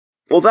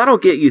Well, that'll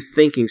get you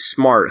thinking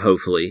smart,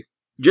 hopefully.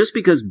 Just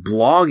because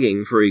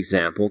blogging, for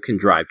example, can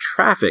drive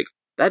traffic,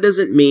 that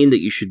doesn't mean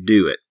that you should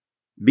do it.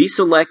 Be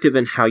selective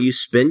in how you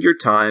spend your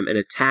time and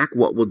attack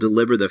what will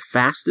deliver the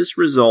fastest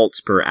results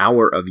per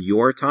hour of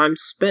your time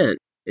spent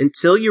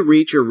until you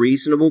reach a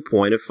reasonable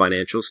point of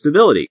financial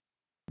stability.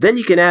 Then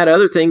you can add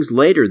other things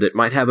later that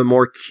might have a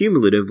more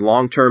cumulative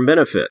long-term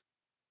benefit.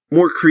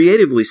 More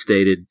creatively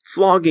stated,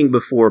 flogging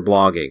before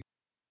blogging.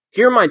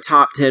 Here are my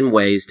top 10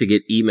 ways to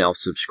get email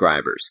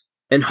subscribers,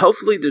 and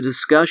hopefully the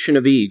discussion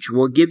of each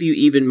will give you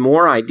even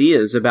more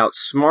ideas about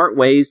smart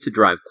ways to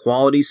drive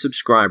quality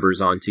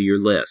subscribers onto your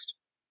list.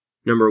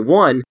 Number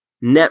 1,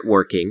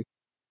 networking.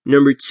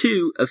 Number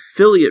 2,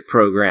 affiliate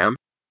program.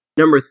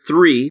 Number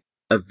 3,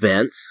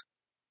 events.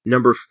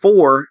 Number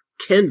 4,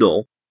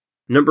 Kindle.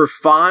 Number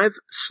 5,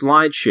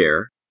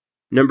 SlideShare.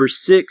 Number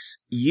 6,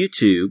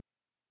 YouTube.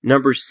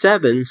 Number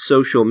 7,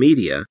 social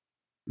media.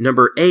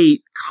 Number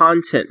 8,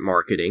 content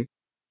marketing.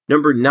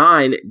 Number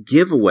 9,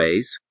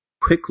 giveaways,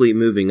 quickly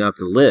moving up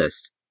the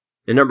list.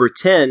 And number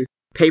 10,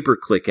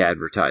 pay-per-click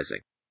advertising.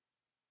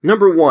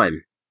 Number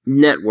 1,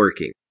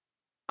 networking.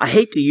 I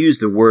hate to use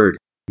the word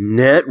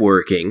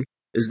networking,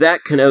 as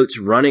that connotes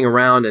running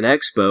around an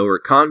expo or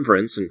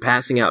conference and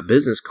passing out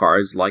business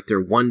cards like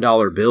they're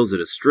 $1 bills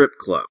at a strip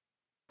club.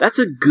 That's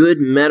a good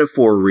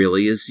metaphor,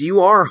 really, as you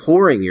are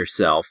whoring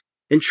yourself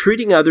and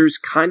treating others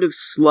kind of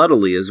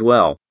sluttily as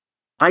well.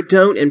 I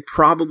don't and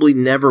probably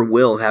never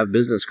will have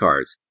business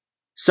cards.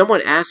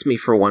 Someone asked me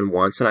for one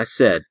once and I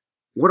said,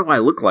 "What do I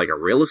look like, a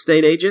real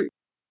estate agent?"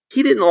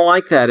 He didn't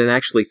like that and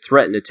actually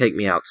threatened to take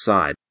me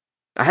outside.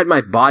 I had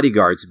my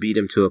bodyguards beat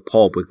him to a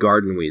pulp with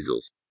garden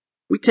weasels.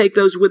 We take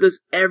those with us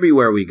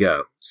everywhere we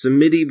go. Some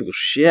medieval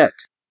shit.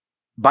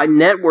 By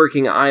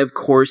networking, I of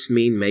course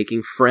mean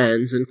making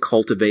friends and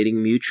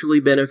cultivating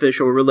mutually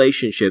beneficial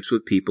relationships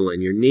with people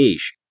in your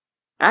niche.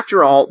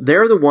 After all,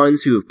 they're the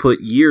ones who have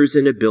put years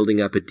into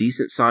building up a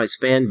decent-sized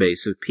fan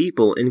base of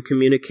people in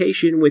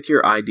communication with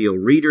your ideal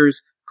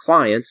readers,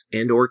 clients,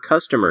 and/or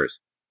customers.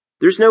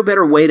 There's no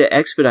better way to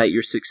expedite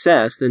your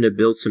success than to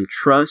build some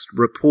trust,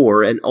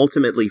 rapport, and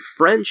ultimately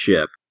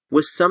friendship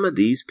with some of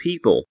these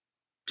people.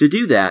 To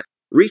do that,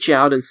 reach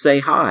out and say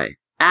hi,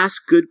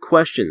 ask good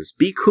questions,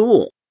 be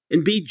cool,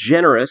 and be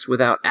generous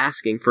without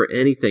asking for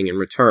anything in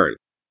return.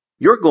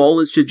 Your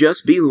goal is to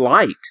just be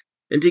liked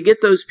and to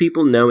get those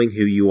people knowing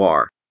who you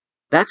are.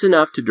 That's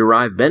enough to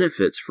derive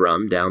benefits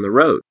from down the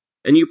road,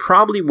 and you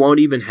probably won't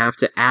even have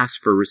to ask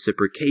for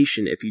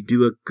reciprocation if you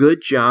do a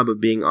good job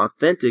of being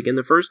authentic in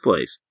the first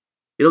place.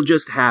 It'll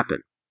just happen.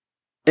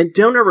 And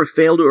don't ever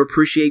fail to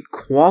appreciate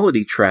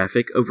quality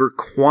traffic over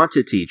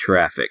quantity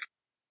traffic.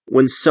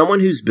 When someone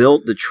who's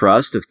built the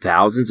trust of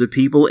thousands of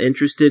people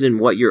interested in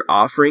what you're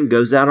offering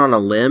goes out on a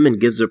limb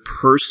and gives a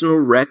personal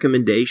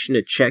recommendation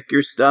to check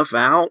your stuff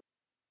out,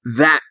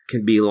 that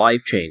can be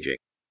life-changing.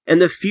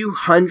 And the few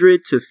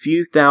hundred to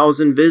few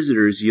thousand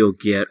visitors you'll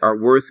get are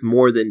worth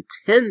more than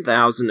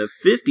 10,000 to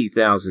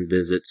 50,000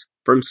 visits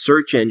from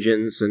search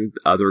engines and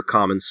other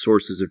common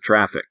sources of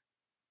traffic.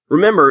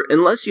 Remember,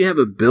 unless you have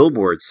a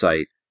billboard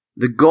site,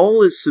 the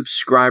goal is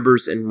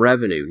subscribers and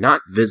revenue,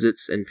 not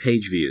visits and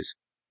page views.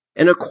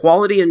 And a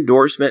quality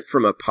endorsement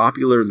from a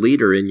popular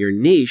leader in your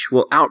niche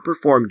will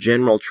outperform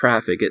general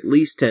traffic at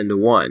least 10 to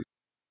 1.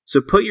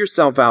 So put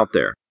yourself out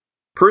there.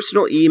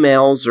 Personal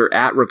emails or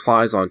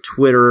 @replies on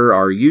Twitter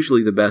are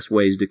usually the best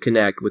ways to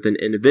connect with an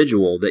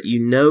individual that you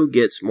know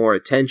gets more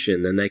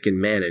attention than they can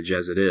manage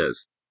as it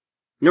is.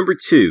 Number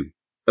 2,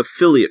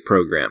 affiliate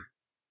program.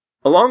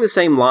 Along the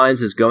same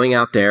lines as going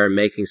out there and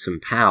making some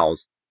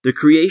pals, the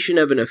creation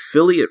of an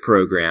affiliate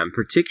program,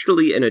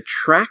 particularly an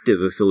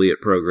attractive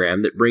affiliate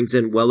program that brings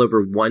in well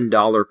over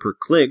 $1 per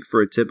click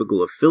for a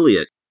typical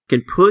affiliate,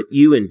 can put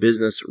you in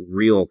business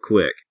real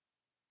quick.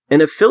 An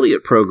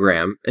affiliate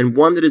program, and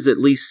one that is at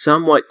least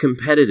somewhat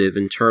competitive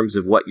in terms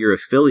of what your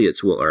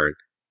affiliates will earn,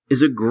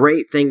 is a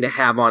great thing to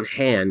have on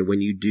hand when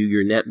you do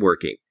your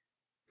networking.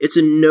 It's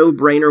a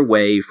no-brainer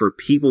way for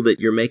people that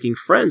you're making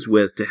friends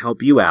with to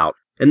help you out,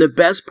 and the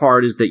best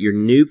part is that your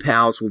new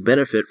pals will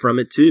benefit from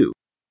it too.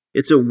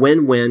 It's a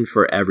win-win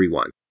for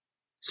everyone.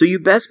 So you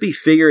best be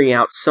figuring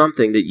out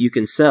something that you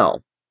can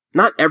sell.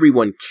 Not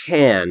everyone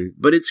can,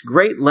 but it's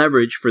great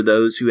leverage for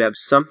those who have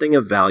something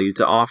of value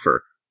to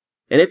offer.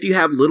 And if you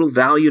have little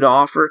value to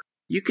offer,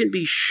 you can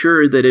be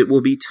sure that it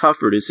will be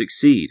tougher to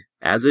succeed,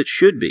 as it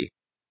should be.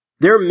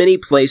 There are many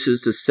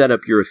places to set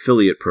up your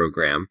affiliate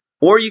program,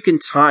 or you can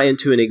tie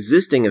into an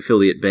existing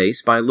affiliate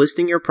base by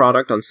listing your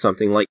product on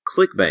something like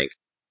ClickBank.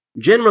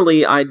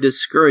 Generally, I'd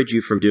discourage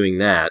you from doing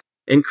that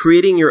and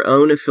creating your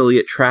own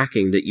affiliate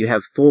tracking that you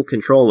have full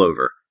control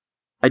over.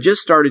 I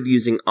just started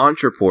using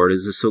Entreport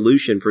as a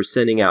solution for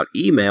sending out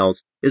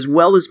emails as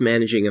well as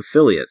managing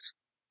affiliates.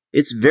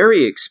 It's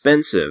very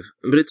expensive,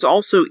 but it's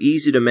also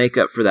easy to make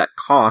up for that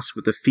cost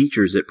with the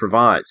features it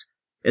provides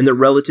and the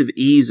relative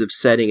ease of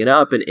setting it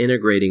up and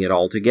integrating it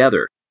all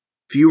together.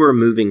 Fewer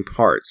moving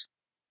parts.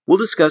 We'll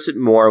discuss it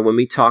more when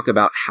we talk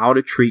about how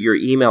to treat your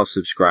email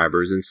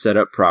subscribers and set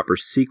up proper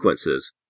sequences.